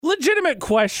legitimate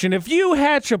question. If you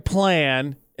hatch a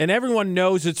plan and everyone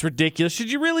knows it's ridiculous,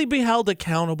 should you really be held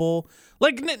accountable?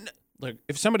 Like,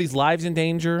 if somebody's live's in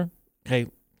danger,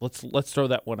 okay, let's throw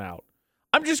that one out.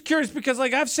 I'm just curious because,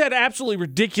 like, I've said absolutely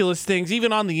ridiculous things,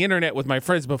 even on the internet with my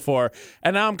friends before,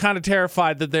 and now I'm kind of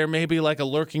terrified that there may be, like, a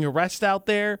lurking arrest out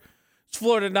there. It's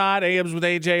Florida Not, AMs with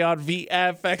AJ on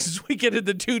VFX as we get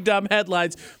into two dumb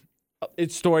headlines.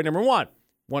 It's story number one.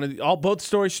 Both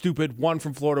stories stupid, one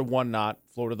from Florida, one not.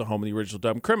 Florida, the home of the original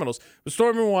dumb criminals. But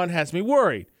story number one has me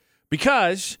worried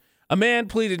because a man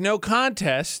pleaded no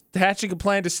contest, hatching a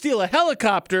plan to steal a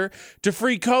helicopter to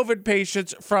free COVID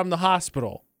patients from the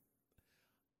hospital.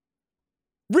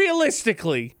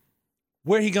 Realistically,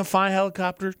 where he gonna find a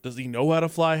helicopter? Does he know how to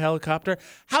fly a helicopter?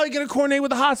 How are he gonna coordinate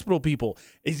with the hospital people?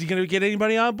 Is he gonna get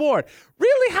anybody on board?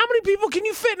 Really, how many people can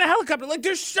you fit in a helicopter? Like,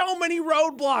 there's so many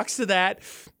roadblocks to that.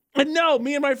 And no,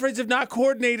 me and my friends have not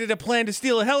coordinated a plan to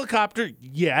steal a helicopter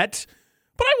yet.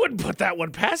 But I wouldn't put that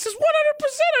one past us. 100%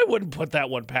 I wouldn't put that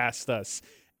one past us.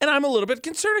 And I'm a little bit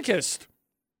concernicist.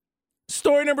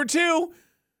 Story number two,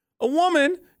 a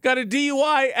woman got a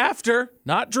DUI after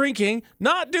not drinking,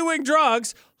 not doing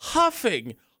drugs,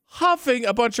 huffing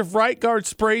a bunch of Right Guard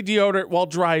spray deodorant while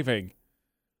driving.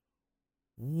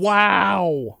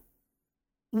 Wow.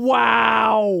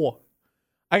 I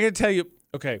gotta tell you,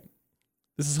 okay,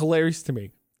 this is hilarious to me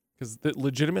because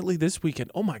legitimately this weekend,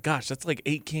 oh my gosh, that's like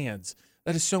 8 cans.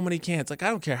 That is so many cans. Like,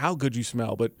 I don't care how good you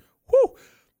smell, but whoo,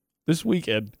 this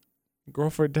weekend,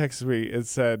 girlfriend texted me and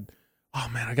said, oh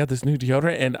man, I got this new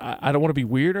deodorant and I don't want to be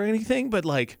weird or anything, but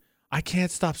like, I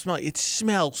can't stop smelling. It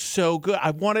smells so good.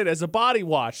 I want it as a body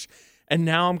wash. And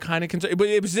now I'm kind of concerned. But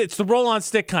it's the roll-on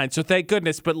stick kind, so thank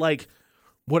goodness. But like,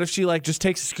 what if she like just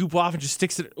takes a scoop off and just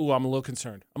sticks it? Ooh, I'm a little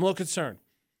concerned.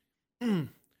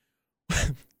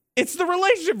 It's the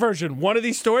relationship version. One of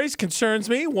these stories concerns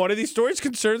me. One of these stories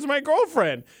concerns my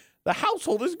girlfriend. The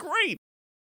household is great.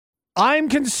 I'm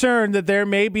concerned that there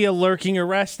may be a lurking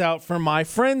arrest out for my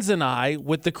friends and I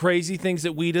with the crazy things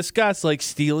that we discuss, like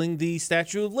stealing the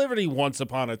Statue of Liberty once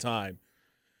upon a time.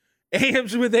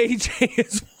 AMs with AJ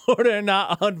is Florida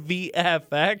Not on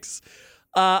VFX.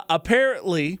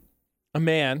 Apparently, a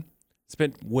man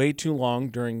spent way too long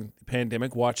during the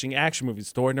pandemic watching action movies.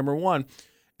 Story number one.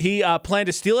 He planned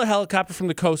to steal a helicopter from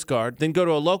the Coast Guard, then go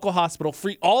to a local hospital,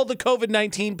 free all the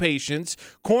COVID-19 patients,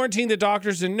 quarantine the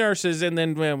doctors and nurses, and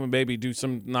then maybe do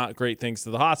some not great things to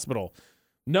the hospital.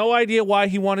 No idea why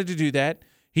he wanted to do that.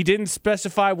 He didn't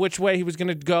specify which way he was going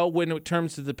to go when it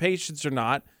comes to the patients or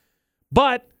not,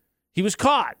 but he was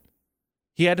caught.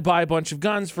 He had to buy a bunch of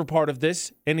guns for part of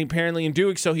this, and apparently in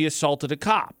doing so, he assaulted a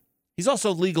cop. He's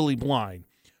also legally blind.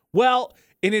 Well,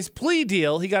 in his plea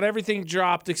deal, he got everything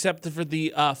dropped except for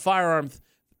the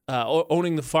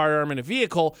owning the firearm in a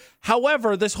vehicle.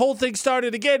 However, this whole thing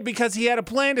started again because he had a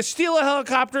plan to steal a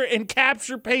helicopter and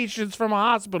capture patients from a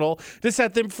hospital to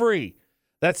set them free.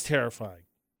 That's terrifying.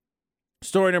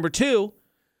 Story number two,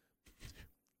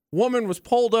 woman was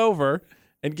pulled over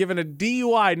and given a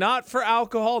DUI, not for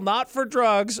alcohol, not for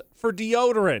drugs, for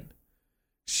deodorant.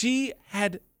 She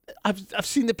had... I've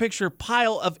seen the picture,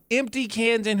 pile of empty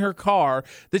cans in her car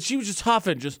that she was just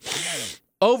huffing, just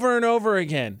over and over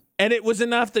again. And it was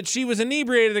enough that she was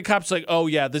inebriated. The cop's like, oh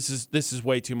yeah, this is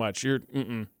way too much. You're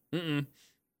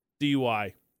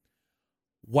DUI.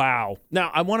 Wow.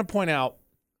 Now I want to point out,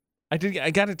 I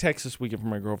got a text this weekend from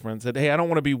my girlfriend, said, hey, I don't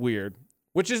want to be weird,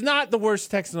 which is not the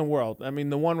worst text in the world. I mean,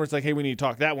 the one where it's like, hey, we need to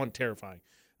talk. That one, terrifying.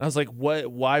 And I was like,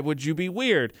 what? Why would you be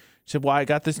weird? She said, well, I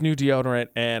got this new deodorant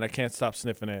and I can't stop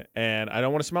sniffing it. And I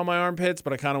don't want to smell my armpits,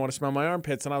 but I kind of want to smell my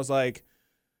armpits. And I was like,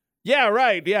 yeah,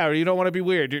 right. Yeah, you don't want to be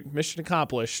weird. Dude, mission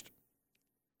accomplished.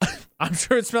 I'm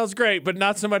sure it smells great, but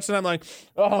not so much that I'm like,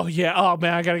 oh, yeah. Oh,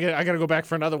 man, I gotta go back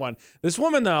for another one. This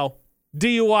woman, though,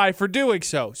 DUI for doing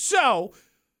so. So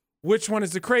which one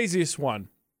is the craziest one?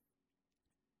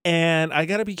 And I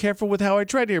got to be careful with how I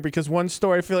tread here because one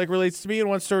story I feel like relates to me and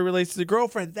one story relates to the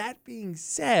girlfriend. That being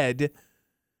said,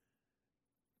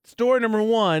 story number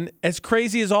one, as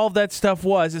crazy as all of that stuff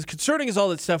was, as concerning as all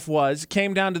that stuff was,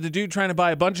 came down to the dude trying to buy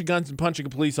a bunch of guns and punching a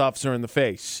police officer in the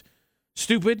face.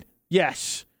 Stupid?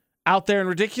 Yes. Out there and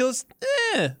ridiculous?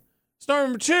 Story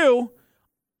number two,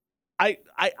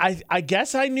 I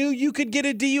guess I knew you could get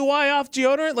a DUI off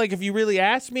deodorant. Like if you really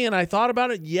asked me and I thought about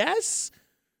it, yes.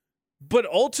 But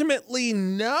ultimately,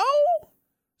 no.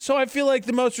 So I feel like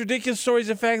the most ridiculous story is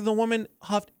the fact that the woman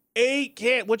huffed 8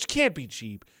 cans, which can't be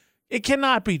cheap. It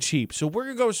cannot be cheap. So we're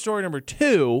going to go with story number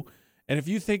 2. And if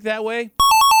you think that way,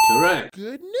 correct.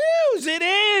 Good news. It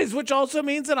is, which also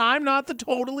means that I'm not the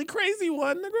totally crazy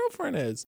one. The girlfriend is.